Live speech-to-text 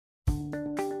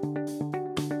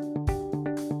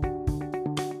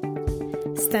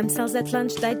Stem Cells at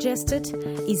Lunch Digested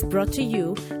is brought to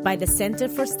you by the Centre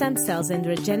for Stem Cells and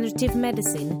Regenerative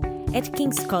Medicine at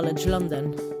King's College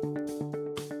London.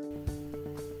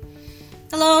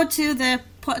 Hello to the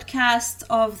podcast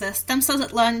of the Stem Cells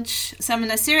at Lunch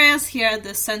seminar series here at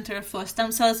the Centre for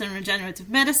Stem Cells and Regenerative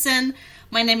Medicine.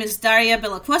 My name is Daria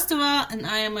Belokvostova and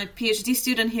I am a PhD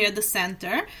student here at the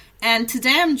Centre. And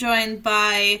today I'm joined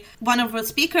by one of our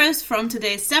speakers from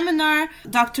today's seminar,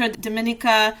 Dr.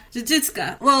 Dominika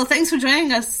Dziedzicka. Well, thanks for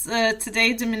joining us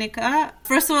today, Dominika.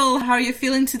 First of all, how are you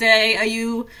feeling today? Are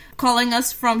you calling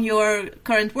us from your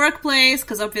current workplace?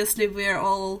 Because obviously we're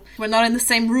not in the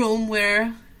same room,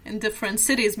 we're in different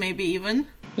cities maybe even.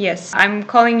 Yes, I'm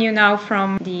calling you now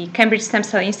from the Cambridge Stem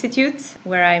Cell Institute,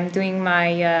 where I'm doing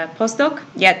my postdoc.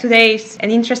 Yeah, today is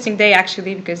an interesting day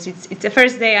actually, because it's the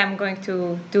first day I'm going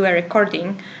to do a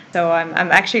recording. So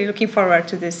I'm actually looking forward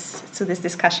to this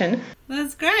discussion.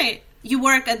 That's great. You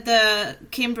work at the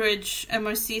Cambridge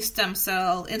MRC Stem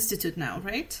Cell Institute now,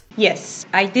 right? Yes,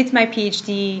 I did my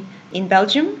PhD in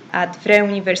Belgium at Vrije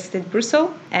Universiteit Brussels,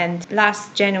 and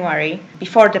last January,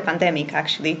 before the pandemic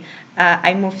actually,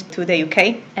 I moved to the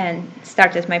UK and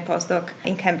started my postdoc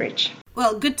in Cambridge.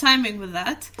 Well, good timing with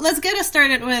that. Let's get us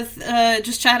started with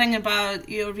just chatting about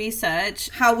your research.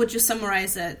 How would you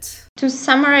summarize it? To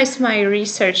summarize my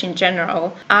research in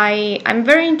general, I'm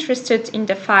very interested in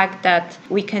the fact that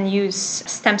we can use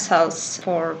stem cells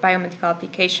for biomedical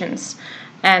applications.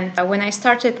 And when I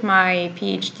started my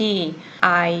PhD,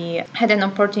 I had an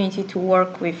opportunity to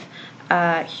work with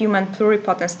human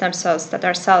pluripotent stem cells that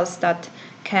are cells that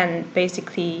can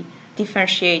basically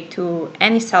differentiate to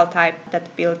any cell type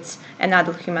that builds an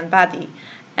adult human body.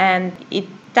 And it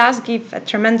does give a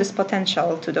tremendous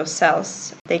potential to those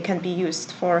cells. They can be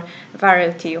used for a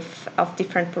variety of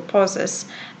different purposes.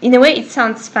 In a way, it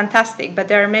sounds fantastic, but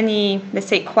there are many, let's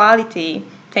say, quality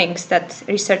things that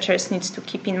researchers need to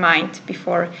keep in mind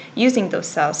before using those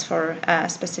cells for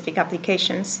specific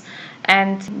applications.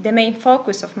 And the main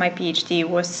focus of my PhD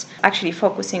was actually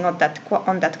focusing on that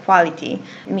quality,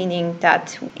 meaning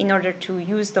that in order to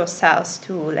use those cells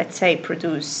to, let's say,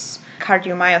 produce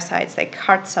cardiomyocytes like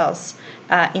heart cells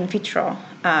in vitro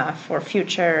for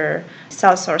future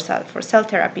cell source for cell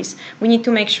therapies, we need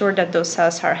to make sure that those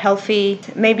cells are healthy.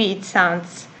 Maybe it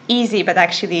sounds easy, but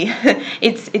actually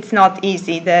it's not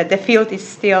easy. The field is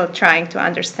still trying to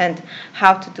understand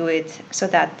how to do it so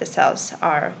that the cells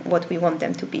are what we want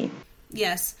them to be.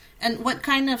 Yes. And what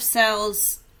kind of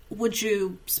cells would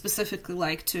you specifically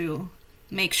like to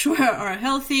make sure are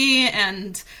healthy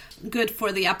and good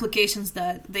for the applications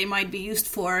that they might be used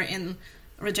for in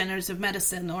regenerative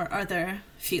medicine or other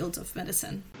fields of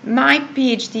medicine? My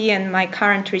PhD and my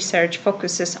current research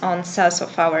focuses on cells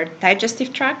of our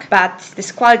digestive tract, but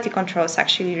this quality controls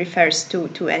actually refers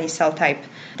to any cell type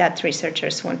that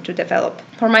researchers want to develop.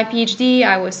 For my PhD,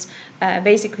 I was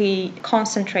basically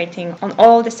concentrating on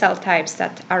all the cell types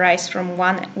that arise from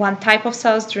one type of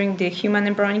cells during the human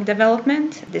embryonic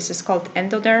development. This is called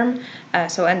endoderm.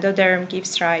 So endoderm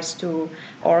gives rise to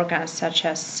organs such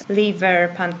as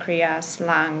liver, pancreas,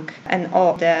 lung, and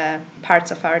all the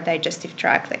parts of our digestive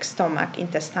tract like stomach,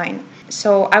 intestine.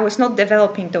 So I was not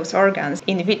developing those organs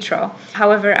in vitro.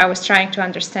 However, I was trying to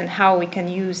understand how we can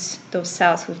use those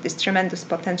cells with this tremendous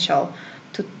potential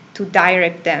to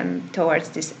direct them towards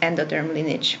this endoderm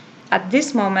lineage. At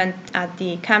this moment, at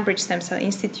the Cambridge Stem Cell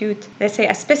Institute, let's say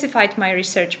I specified my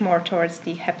research more towards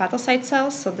the hepatocyte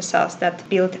cells, so the cells that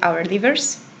build our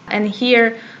livers. And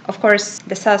here, of course,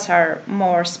 the cells are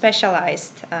more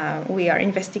specialized. We are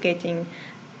investigating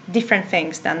different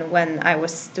things than when I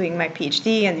was doing my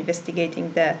PhD and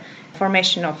investigating the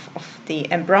formation of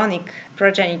the embryonic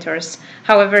progenitors.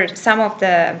 However, some of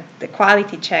the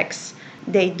quality checks,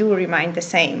 they do remain the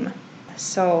same.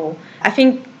 So I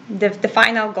think the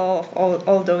final goal of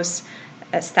all those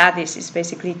studies is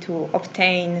basically to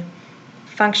obtain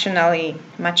functionally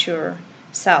mature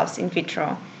cells in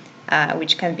vitro,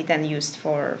 which can be then used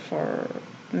for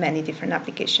many different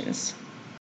applications.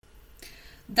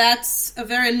 That's a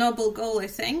very noble goal, I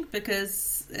think,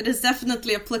 because it is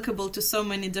definitely applicable to so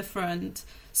many different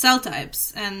cell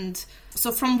types. And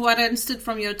so from what I understood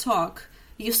from your talk,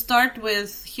 you start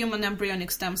with human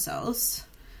embryonic stem cells,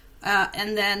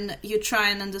 and then you try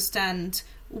and understand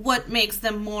what makes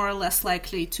them more or less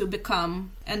likely to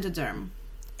become endoderm.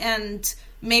 And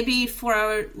maybe for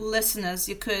our listeners,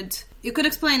 you could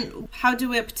explain, how do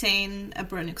we obtain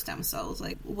embryonic stem cells,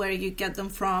 like where you get them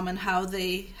from and how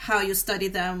you study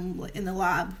them in the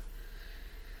lab?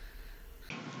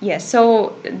 Yes,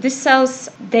 so these cells,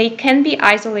 they can be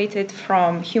isolated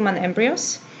from human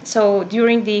embryos. So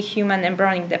during the human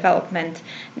embryonic development,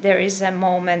 there is a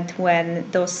moment when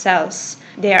those cells,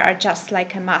 they are just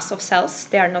like a mass of cells.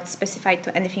 They are not specified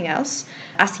to anything else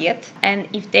as yet. And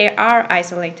if they are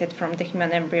isolated from the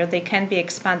human embryo, they can be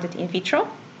expanded in vitro,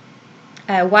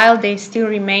 while they still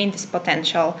remain this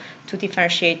potential to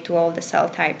differentiate to all the cell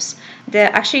types.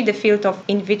 The field of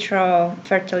in vitro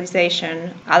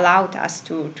fertilization allowed us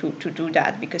to do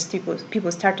that, because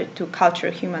people started to culture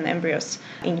human embryos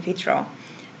in vitro.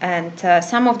 And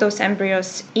some of those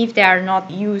embryos, if they are not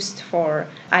used for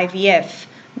IVF,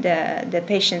 the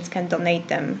patients can donate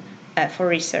them for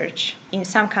research. In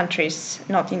some countries,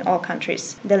 not in all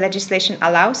countries, the legislation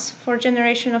allows for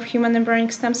generation of human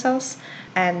embryonic stem cells.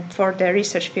 And for the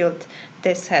research field,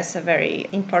 this has a very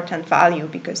important value,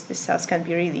 because these cells can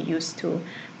be really used to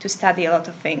study a lot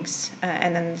of things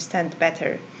and understand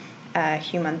better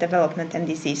human development and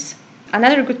disease.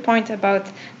 Another good point about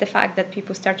the fact that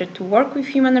people started to work with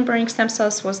human embryonic stem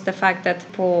cells was the fact that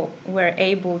people were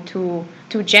able to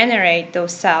generate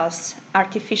those cells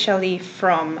artificially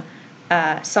from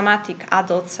somatic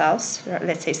adult cells,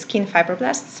 let's say skin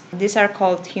fibroblasts. These are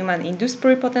called human-induced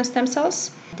pluripotent stem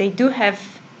cells. They do have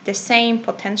the same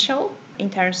potential in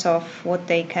terms of what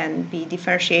they can be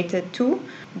differentiated to,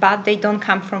 but they don't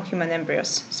come from human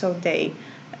embryos, so they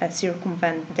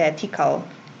circumvent the ethical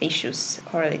issues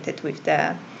correlated with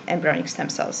the embryonic stem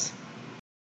cells.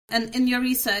 And in your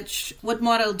research, what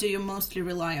model do you mostly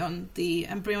rely on? The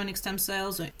embryonic stem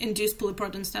cells or induced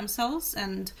pluripotent stem cells?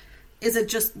 And is it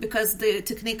just because the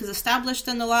technique is established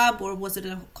in the lab, or was it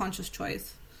a conscious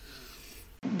choice?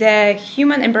 The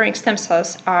human embryonic stem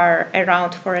cells are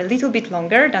around for a little bit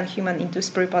longer than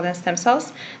human-induced pluripotent stem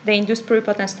cells. The induced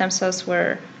pluripotent stem cells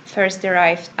were first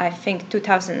derived, I think,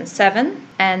 2007.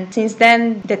 And since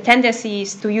then, the tendency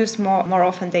is to use more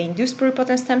often the induced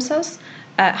pluripotent stem cells.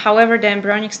 However, the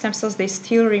embryonic stem cells, they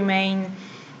still remain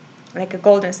like a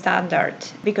golden standard,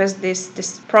 because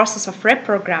this process of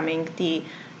reprogramming the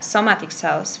somatic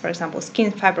cells, for example,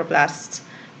 skin fibroblasts,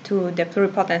 to the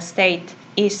pluripotent state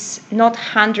is not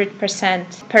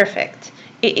 100% perfect.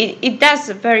 It does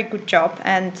a very good job,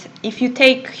 and if you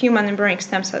take human embryonic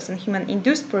stem cells and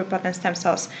human-induced pluripotent stem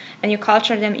cells and you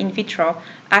culture them in vitro,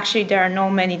 actually there are no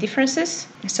many differences.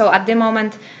 So at the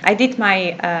moment, I did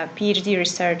my PhD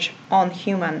research on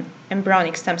human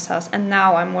embryonic stem cells, and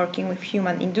now I'm working with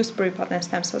human-induced pluripotent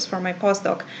stem cells for my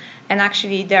postdoc, and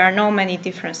actually there are no many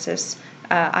differences.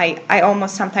 I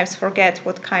almost sometimes forget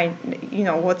what kind,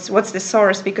 what's the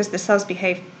source, because the cells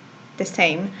behave the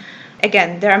same.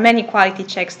 Again, there are many quality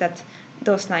checks that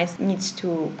those lines needs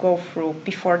to go through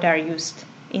before they are used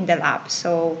in the lab.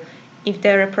 So if the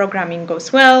reprogramming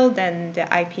goes well, then the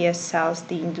iPS cells,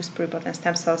 the induced pluripotent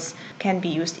stem cells, can be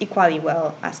used equally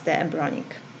well as the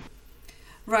embryonic.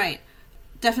 Right.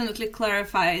 Definitely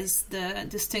clarifies the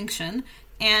distinction.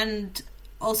 And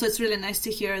also it's really nice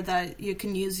to hear that you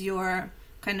can use your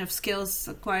kind of skills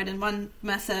acquired in one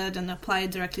method and apply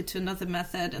it directly to another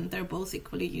method, and they're both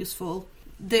equally useful.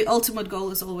 The ultimate goal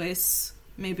is always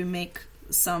maybe make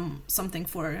something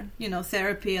for,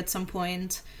 therapy at some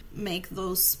point, make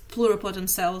those pluripotent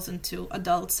cells into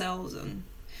adult cells and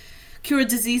cure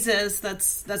diseases.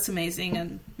 That's amazing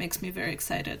and makes me very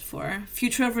excited for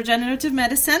future of regenerative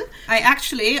medicine.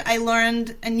 I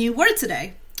learned a new word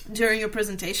today during your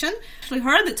presentation. I actually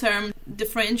heard the term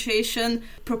differentiation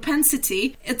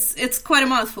propensity. It's quite a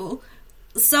mouthful.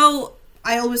 So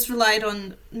I always relied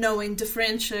on knowing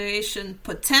differentiation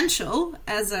potential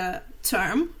as a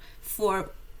term for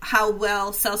how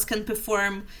well cells can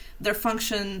perform their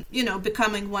function,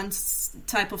 becoming one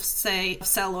type of, say,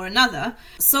 cell or another.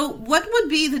 So what would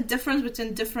be the difference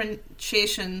between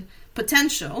differentiation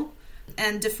potential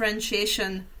and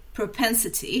differentiation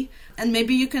propensity? And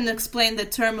maybe you can explain the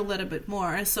term a little bit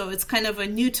more. So it's kind of a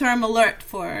new term alert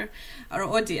for our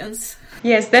audience.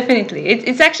 Yes, definitely.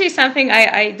 It's actually something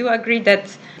I do agree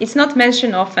that it's not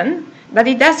mentioned often, but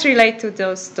it does relate to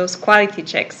those quality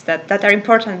checks that are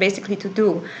important basically to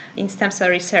do in stem cell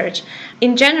research.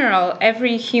 In general,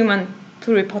 every human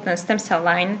pluripotent stem cell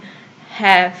line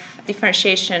have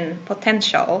differentiation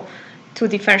potential to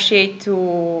differentiate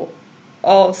to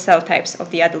all cell types of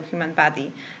the adult human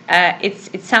body.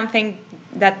 It's something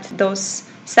that those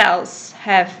cells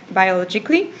have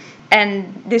biologically,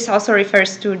 and this also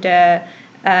refers to the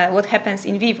what happens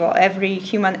in vivo. Every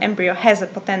human embryo has a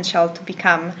potential to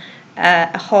become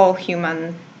a whole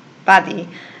human body.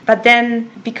 But then,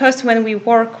 because when we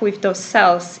work with those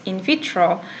cells in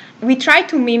vitro, we try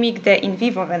to mimic the in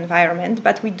vivo environment,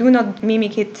 but we do not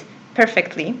mimic it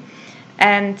perfectly.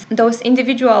 And those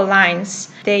individual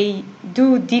lines, they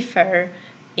do differ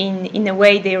in a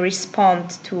way they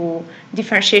respond to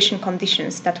differentiation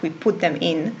conditions that we put them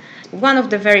in. One of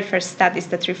the very first studies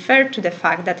that referred to the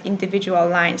fact that individual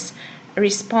lines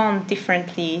respond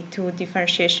differently to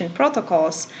differentiation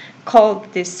protocols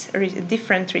called this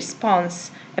different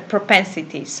response a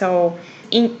propensity. So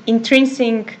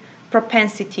intrinsic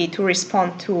propensity to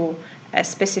respond to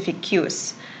specific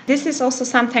cues. This is also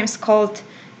sometimes called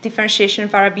differentiation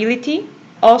variability.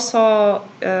 Also,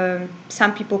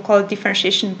 some people call it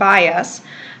differentiation bias.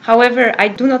 However, I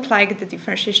do not like the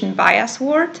differentiation bias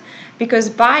word because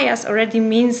bias already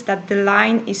means that the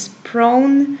line is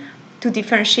prone to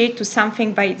differentiate to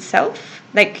something by itself.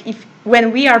 Like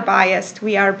when we are biased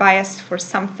for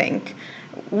something.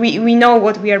 We know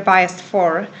what we are biased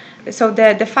for. So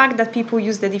the fact that people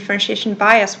use the differentiation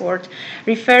bias word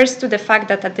refers to the fact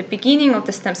that at the beginning of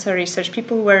the stem cell research,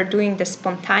 people were doing the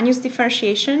spontaneous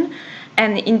differentiation.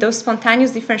 And in those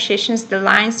spontaneous differentiations, the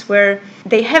lines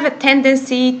they have a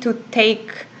tendency to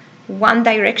take one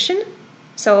direction.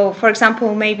 So, for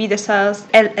example, maybe the cells,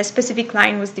 a specific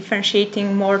line was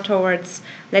differentiating more towards,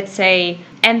 let's say,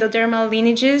 endodermal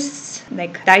lineages,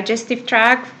 like digestive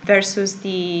tract versus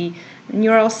the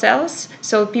neural cells.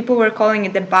 So people were calling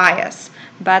it the bias.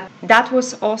 But that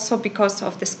was also because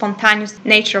of the spontaneous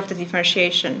nature of the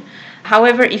differentiation.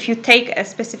 However, if you take a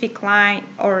specific line,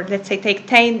 or let's say take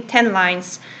 10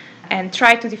 lines, and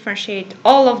try to differentiate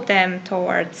all of them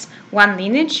towards one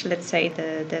lineage, let's say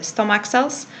the stomach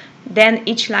cells, then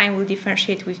each line will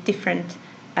differentiate with different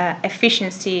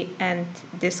efficiency, and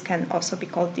this can also be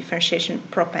called differentiation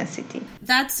propensity.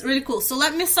 That's really cool. So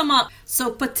let me sum up.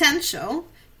 So potential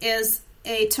is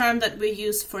a term that we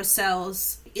use for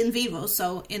cells in vivo,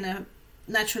 so in a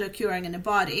naturally occurring in a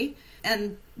body,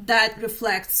 and that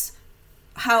reflects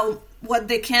what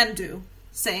they can do,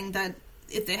 saying that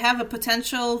if they have a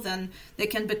potential, then they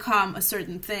can become a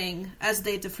certain thing as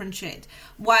they differentiate.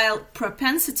 While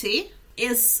propensity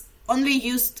is only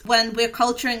used when we're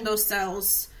culturing those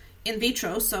cells in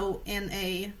vitro, so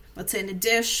in let's say in a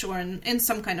dish or in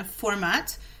some kind of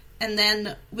format, and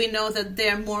then we know that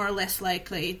they're more or less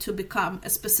likely to become a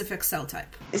specific cell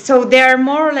type. So they're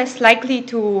more or less likely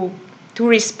to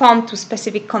respond to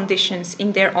specific conditions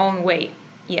in their own way.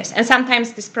 Yes, and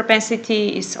sometimes this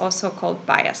propensity is also called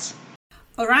bias.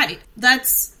 All right,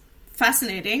 that's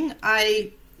fascinating.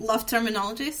 I love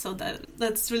terminology, so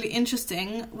that's really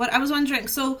interesting. What I was wondering,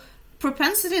 so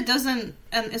propensity doesn't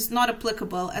and is not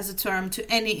applicable as a term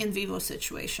to any in vivo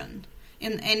situation.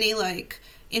 In any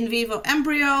in vivo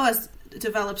embryo as it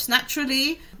develops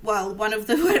naturally, while one of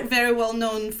the very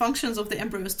well-known functions of the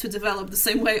embryo is to develop the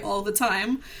same way all the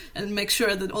time and make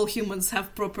sure that all humans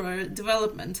have proper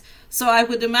development. So I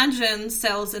would imagine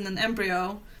cells in an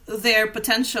embryo, their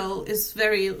potential is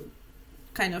very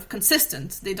kind of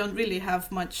consistent. They don't really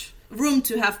have much room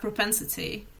to have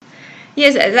propensity.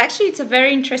 Yes, actually, it's a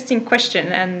very interesting question,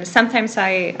 and sometimes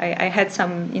I had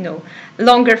some,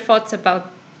 longer thoughts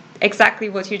about exactly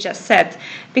what you just said.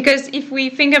 Because if we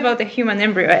think about the human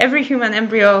embryo, every human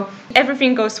embryo,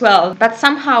 everything goes well, but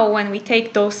somehow when we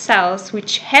take those cells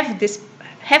which have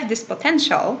this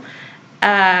potential,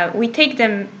 we take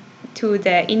them to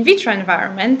the in vitro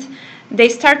environment, they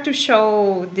start to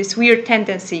show these weird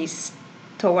tendencies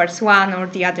towards one or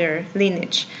the other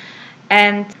lineage.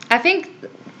 And I think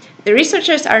the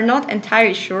researchers are not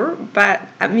entirely sure, but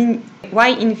why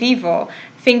in vivo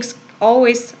things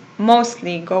always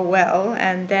mostly go well,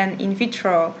 and then in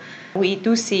vitro we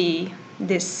do see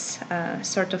this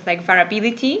sort of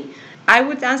variability. I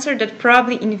would answer that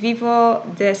probably in vivo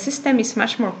the system is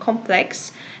much more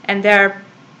complex, and there are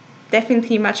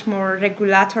definitely much more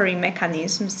regulatory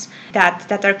mechanisms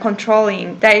that are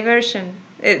controlling diversion.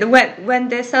 When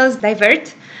the cells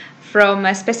divert from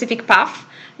a specific path,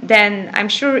 then I'm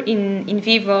sure in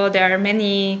vivo there are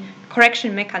many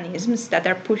correction mechanisms that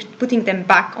are putting them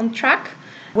back on track.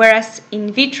 Whereas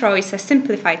in vitro is a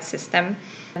simplified system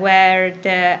where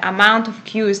the amount of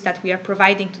cues that we are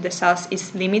providing to the cells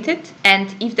is limited,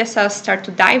 and if the cells start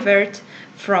to divert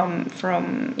from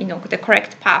the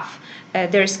correct path,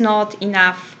 there is not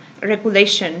enough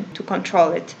regulation to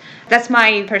control it. That's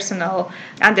my personal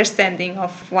understanding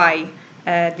of why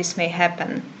this may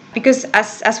happen. Because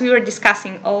as we were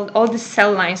discussing, all the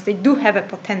cell lines, they do have a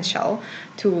potential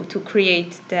to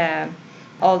create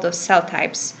all those cell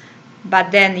types.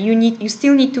 But then you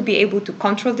still need to be able to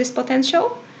control this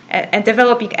potential. A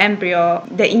developing embryo,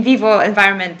 the in vivo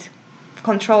environment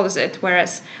controls it,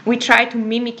 whereas we try to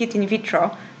mimic it in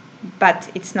vitro, but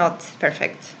it's not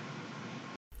perfect.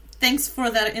 Thanks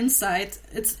for that insight.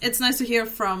 It's nice to hear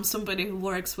from somebody who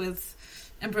works with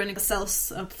embryonic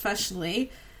cells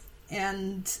professionally.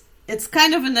 And It's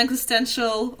kind of an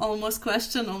existential almost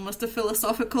question, almost a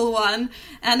philosophical one,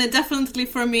 and it definitely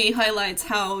for me highlights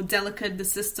how delicate the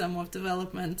system of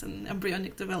development and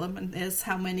embryonic development is,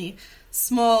 how many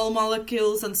small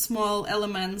molecules and small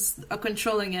elements are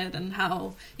controlling it, and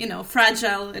how,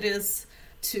 fragile it is,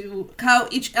 to how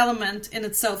each element in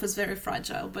itself is very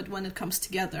fragile, but when it comes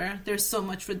together there's so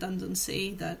much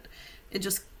redundancy that it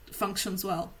just functions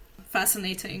well.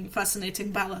 Fascinating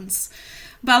balance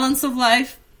of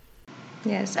life.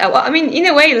 Yes, in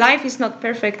a way life is not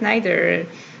perfect neither,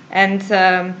 and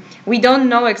we don't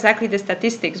know exactly the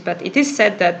statistics, but it is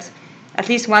said that at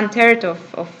least 1/3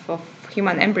 of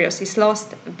human embryos is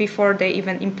lost before they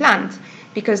even implant,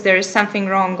 because there is something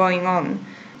wrong going on.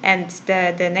 And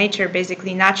the nature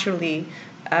basically naturally,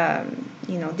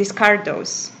 discard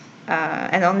those,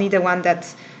 and only the one that,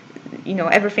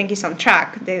 everything is on track,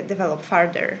 they develop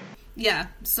further. Yeah,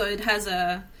 so it has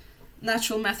a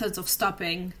natural methods of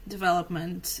stopping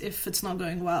development if it's not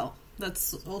going well.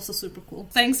 That's also super cool.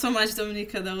 Thanks so much,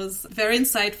 Dominika. That was very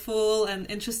insightful and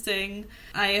interesting.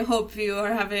 I hope you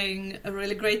are having a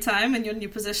really great time in your new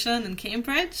position in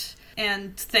Cambridge.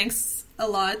 And thanks a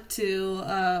lot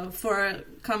for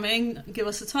coming, give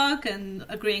us a talk, and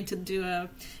agreeing to do an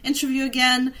interview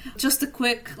again. Just a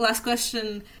quick last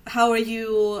question. How are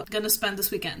you going to spend this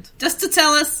weekend? Just to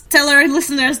tell our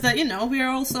listeners that, we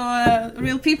are also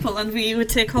real people and we would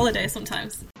take holidays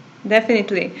sometimes.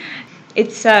 Definitely.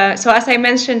 It's so as I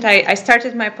mentioned, I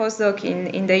started my postdoc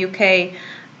in the UK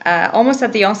almost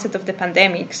at the onset of the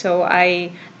pandemic. So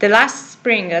the last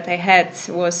spring that I had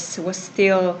was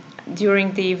still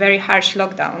during the very harsh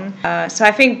lockdown. So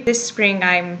I think this spring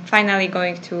I'm finally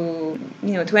going to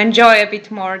enjoy a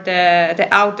bit more the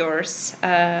outdoors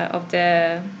of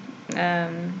the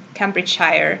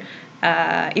Cambridgeshire,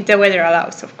 if the weather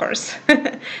allows, of course.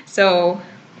 So.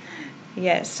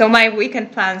 Yes, so my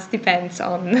weekend plans depends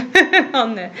on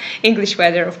on the English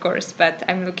weather, of course, but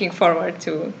I'm looking forward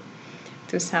to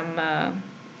some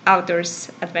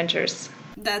outdoors adventures.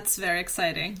 That's very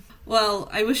exciting. Well,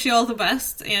 I wish you all the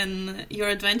best in your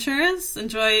adventures.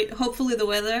 Enjoy, hopefully the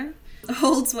weather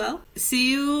holds well.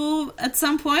 See you at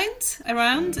some point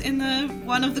around in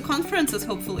one of the conferences,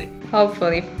 hopefully.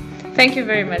 Hopefully. Thank you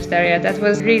very much, Daria. That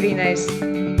was really nice.